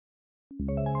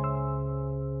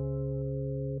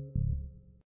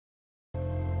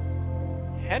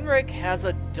Henrik has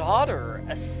a daughter,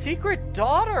 a secret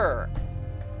daughter.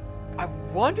 I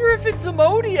wonder if it's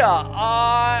Amodia.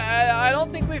 I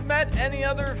don't think we've met any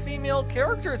other female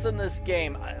characters in this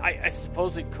game. I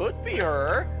suppose it could be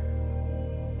her.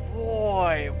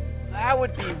 Boy, that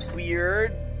would be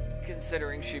weird,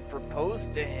 considering she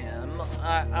proposed to him.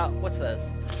 What's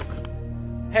this?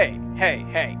 Hey,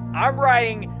 I'm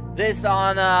writing this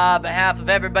on behalf of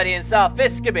everybody in South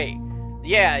Fiskaby.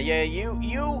 Yeah,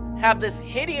 you have this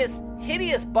hideous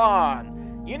barn.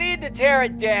 You need to tear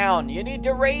it down. You need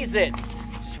to raise it.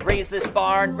 Just raise this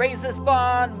barn.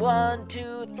 1,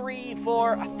 2, 3,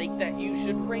 4. I think that you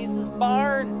should raise this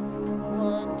barn.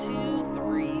 1, 2,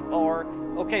 3, 4.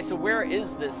 Okay, so where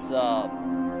is this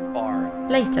barn?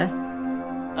 Later.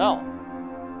 Oh.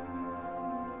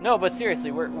 No, but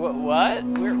seriously, what?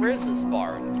 Where is this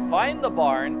barn? Find the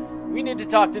barn. We need to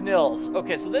talk to Nils.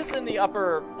 Okay, so this in the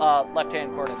upper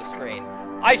left-hand corner of the screen.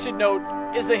 I should note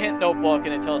is a hint notebook,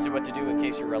 and it tells you what to do in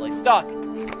case you're really stuck.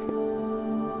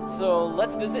 So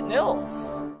let's visit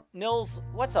Nils. Nils,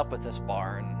 what's up with this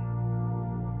barn?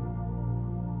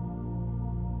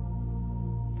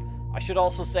 I should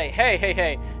also say,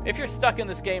 hey, if you're stuck in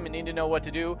this game and need to know what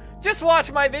to do, just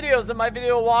watch my videos and my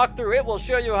video walkthrough. It will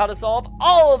show you how to solve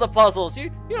all of the puzzles.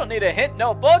 You don't need a hint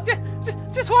notebook.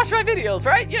 Just watch my videos,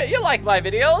 right? You like my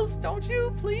videos, don't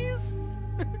you, please?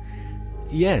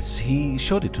 Yes, he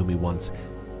showed it to me once.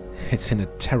 It's in a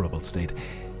terrible state.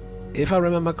 If I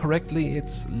remember correctly,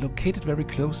 it's located very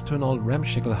close to an old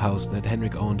ramshackle house that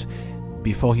Henrik owned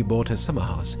before he bought his summer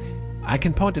house. I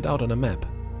can point it out on a map.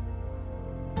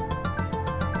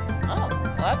 Oh,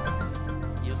 that's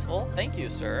useful. Thank you,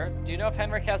 sir. Do you know if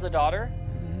Henrik has a daughter?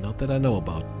 Not that I know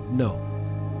about, no.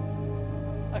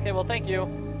 Okay, well, thank you.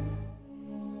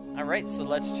 Alright, so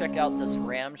let's check out this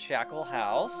ramshackle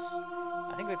house.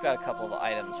 I think we've got a couple of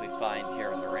items we find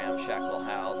here in the ramshackle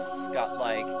house. It's got,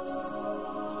 like,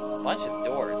 a bunch of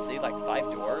doors. See, like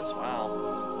 5 doors? Wow.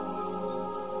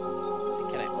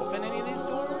 Can I open any of these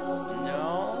doors?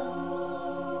 No.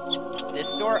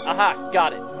 This door? Aha,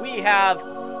 got it. We have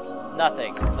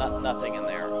nothing. Nothing in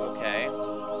there. Okay.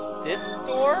 This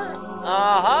door?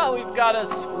 Aha, we've got a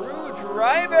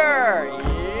screwdriver.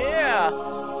 Yeah.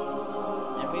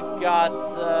 And we've got,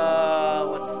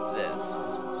 what's this?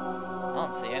 I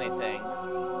don't see anything.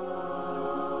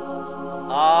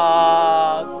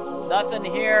 Nothing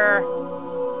here.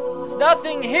 There's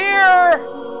nothing here!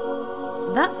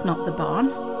 That's not the barn.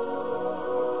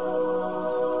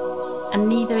 And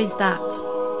neither is that.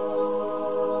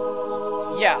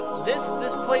 Yeah, this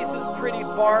place is pretty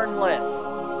barnless.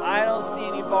 I don't see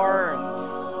any barns.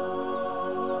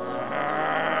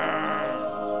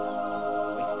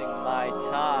 Wasting my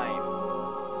time.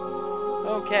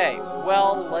 Okay,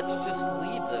 well, let's just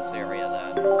leave this area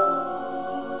then.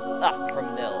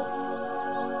 From Nils.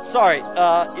 Sorry,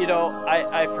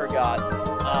 I forgot.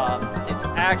 It's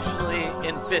actually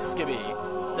in Fiskaby.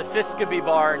 The Fiskaby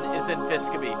barn is in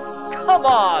Fiskaby. Come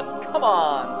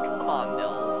on,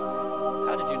 Nils.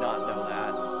 How did you not know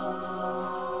that?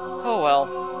 Oh well,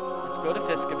 let's go to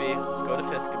Fiskaby.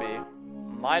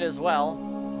 Might as well.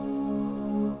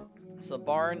 So the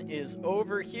barn is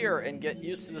over here, and get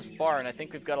used to this barn. I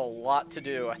think we've got a lot to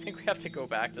do. I think we have to go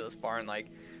back to this barn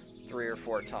like 3 or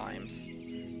 4 times.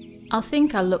 I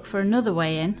think I'll look for another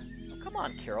way in. Oh, come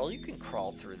on, Carol, you can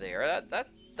crawl through there. That.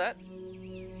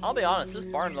 I'll be honest, this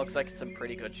barn looks like it's in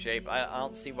pretty good shape. I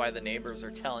don't see why the neighbors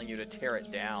are telling you to tear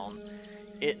it down.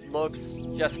 It looks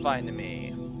just fine to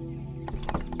me.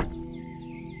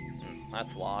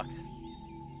 That's locked.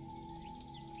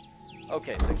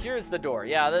 Okay, so here's the door.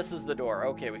 Yeah, this is the door.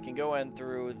 Okay, we can go in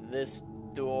through this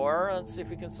door. Let's see if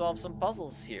we can solve some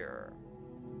puzzles here.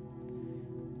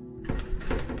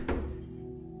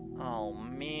 Oh,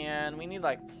 man. We need,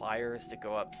 like, pliers to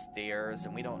go upstairs,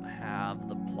 and we don't have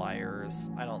the pliers,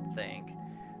 I don't think.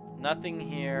 Nothing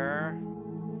here.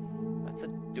 That's a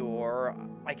door.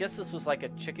 I guess this was, like, a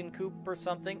chicken coop or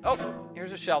something. Oh,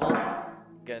 here's a shovel. I'm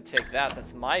gonna take that.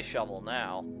 That's my shovel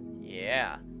now.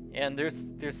 Yeah. And there's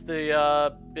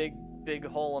the big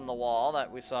hole in the wall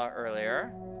that we saw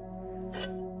earlier.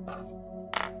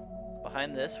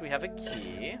 Behind this, we have a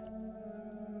key.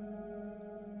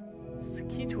 It's a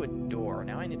key to a door.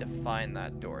 Now I need to find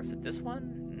that door. Is it this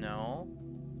one? No.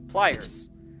 Pliers.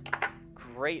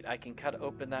 Great, I can cut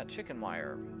open that chicken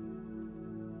wire.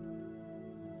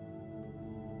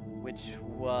 Which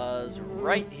was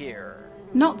right here.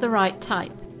 Not the right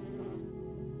type.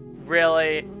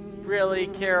 Really? Really,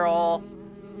 Carol?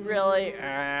 Really?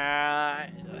 Yeah,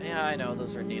 Yeah, I know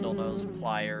those are needle nose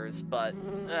pliers, but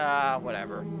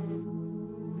whatever.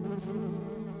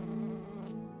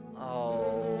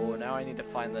 Oh, now I need to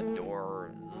find the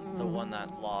door, the one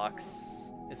that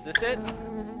locks. Is this it?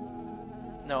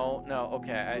 No,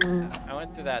 okay, I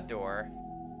went through that door.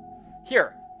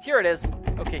 Here it is.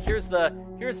 Okay, here's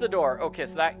the door. Okay,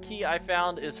 so that key I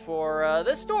found is for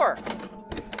this door.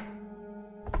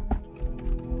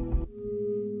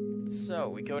 So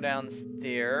we go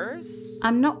downstairs.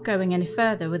 I'm not going any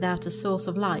further without a source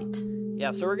of light.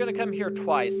 Yeah, so we're gonna come here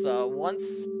twice.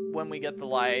 Once when we get the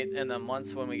light, and then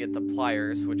once when we get the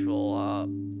pliers, which will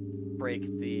break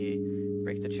the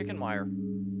chicken wire.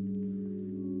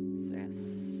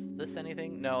 Is this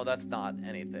anything? No, that's not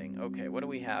anything. Okay, what do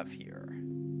we have here?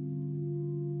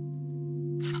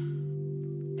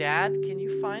 Dad, can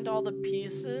you find all the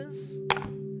pieces?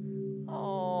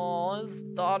 Oh, his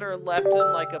daughter left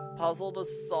him like a puzzle to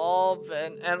solve,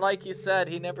 and like you said,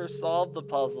 he never solved the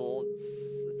puzzle.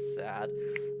 It's sad.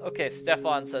 Okay,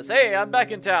 Stefan says, hey, I'm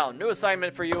back in town. New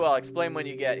assignment for you. I'll explain when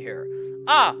you get here.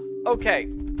 Ah, okay.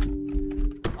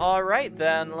 All right,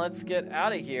 then, let's get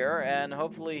out of here, and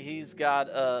hopefully he's got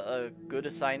a good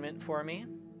assignment for me.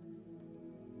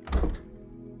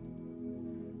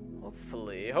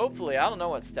 Hopefully, I don't know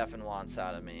what Stefan wants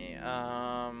out of me.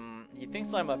 He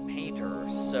thinks I'm a painter,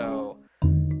 so,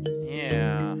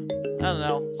 yeah, I don't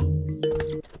know.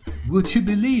 Would you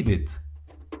believe it?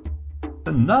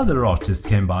 Another artist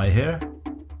came by here.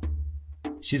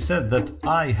 She said that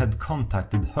I had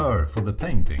contacted her for the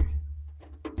painting.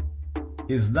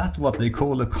 Is that what they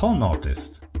call a con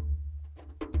artist?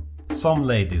 Some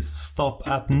ladies stop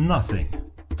at nothing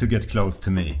to get close to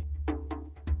me.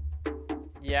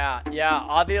 Yeah,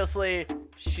 obviously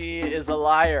she is a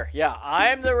liar. Yeah,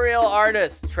 I'm the real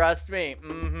artist, trust me.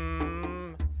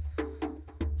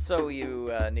 So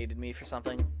you needed me for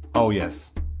something? Oh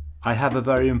yes, I have a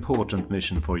very important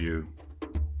mission for you.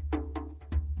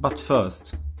 But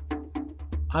first,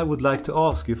 I would like to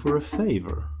ask you for a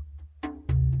favor.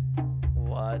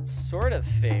 What sort of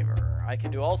favor? I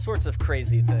can do all sorts of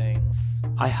crazy things.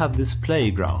 I have this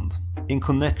playground in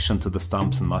connection to the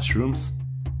stumps and mushrooms.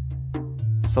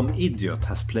 Some idiot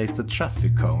has placed a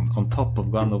traffic cone on top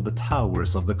of one of the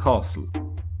towers of the castle.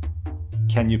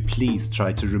 Can you please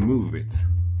try to remove it?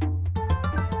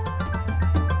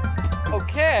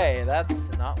 Okay,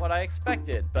 that's not what I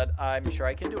expected, but I'm sure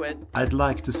I can do it. I'd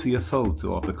like to see a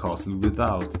photo of the castle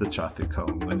without the traffic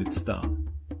cone when it's done.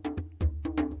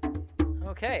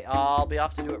 Okay, I'll be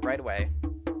off to do it right away.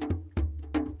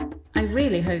 I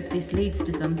really hope this leads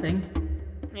to something.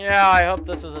 Yeah, I hope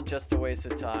this isn't just a waste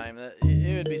of time.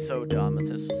 It would be so dumb if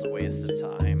this was a waste of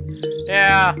time.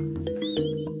 Yeah.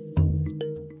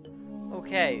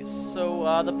 Okay, so,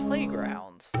 the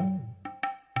playground.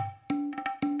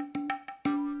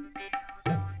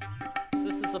 So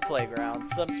this is the playground.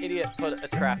 Some idiot put a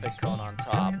traffic cone on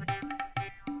top.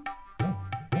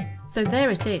 So there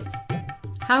it is.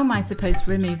 How am I supposed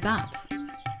to remove that?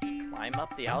 Climb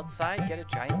up the outside, get a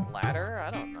giant ladder?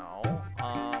 I don't know.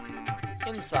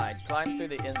 Inside. Climb through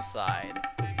the inside.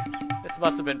 This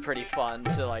must have been pretty fun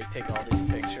to, like, take all these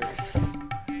pictures.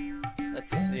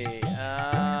 Let's see.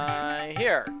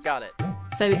 Here. Got it.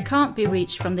 So it can't be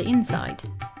reached from the inside.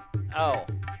 Oh.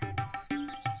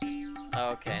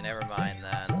 Okay, never mind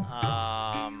then.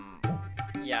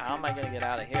 Yeah, how am I gonna get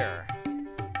out of here?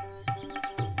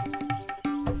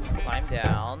 Climb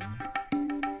down.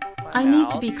 I need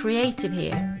to be creative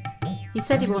here. He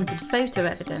said he wanted photo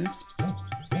evidence.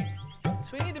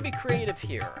 So we need to be creative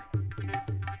here. Do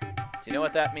you know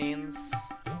what that means?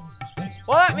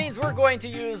 Well, that means we're going to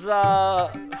use,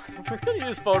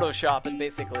 Photoshop and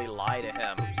basically lie to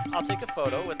him. I'll take a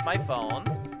photo with my phone.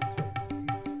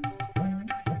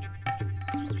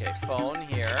 Okay, phone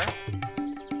here.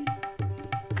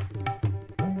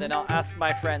 Then I'll ask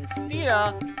my friend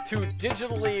Stina to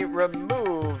digitally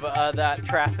remove that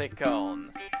traffic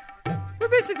cone. We're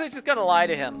basically just gonna lie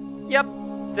to him. Yep,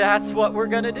 that's what we're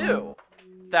gonna do.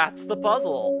 That's the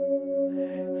puzzle.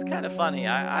 It's kind of funny.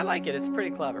 I like it. It's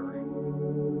pretty clever.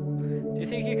 Do you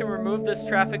think you can remove this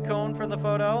traffic cone from the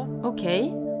photo?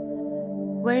 Okay.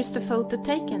 Where's the photo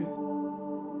taken?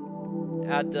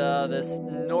 At this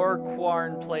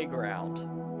Norquarn playground.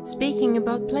 Speaking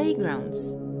about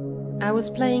playgrounds, I was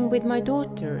playing with my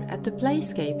daughter at the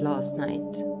playscape last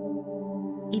night.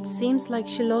 It seems like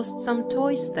she lost some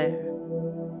toys there.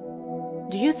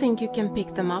 Do you think you can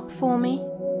pick them up for me?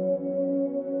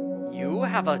 You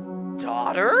have a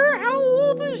daughter? How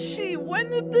old is she? When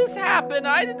did this happen?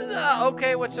 I didn't.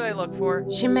 Okay, what should I look for?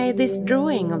 She made this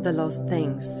drawing of the lost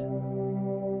things.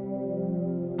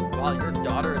 Wow, your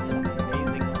daughter is an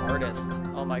amazing artist. artist.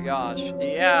 Oh my gosh.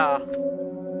 Yeah.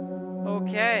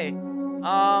 Okay.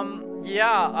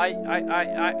 Yeah,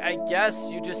 I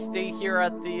guess you just stay here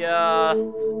at the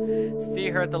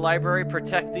library,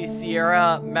 protect the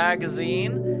Sierra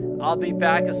magazine. I'll be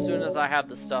back as soon as I have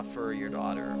the stuff for your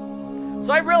daughter.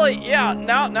 So I really, yeah,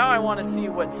 now I want to see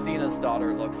what Stina's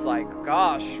daughter looks like.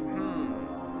 Gosh,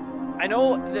 I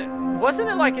know that, wasn't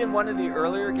it like in one of the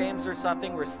earlier games or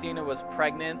something where Stina was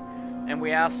pregnant and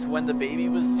we asked when the baby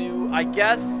was due? I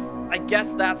guess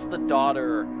that's the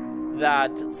daughter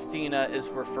that Stina is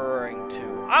referring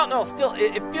to. I don't know, still,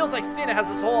 it feels like Stina has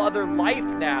this whole other life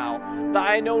now that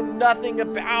I know nothing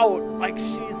about. Like,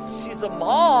 she's a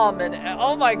mom, and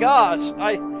oh my gosh,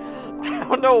 I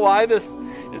don't know why this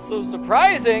is so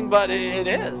surprising, but it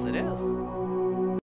is.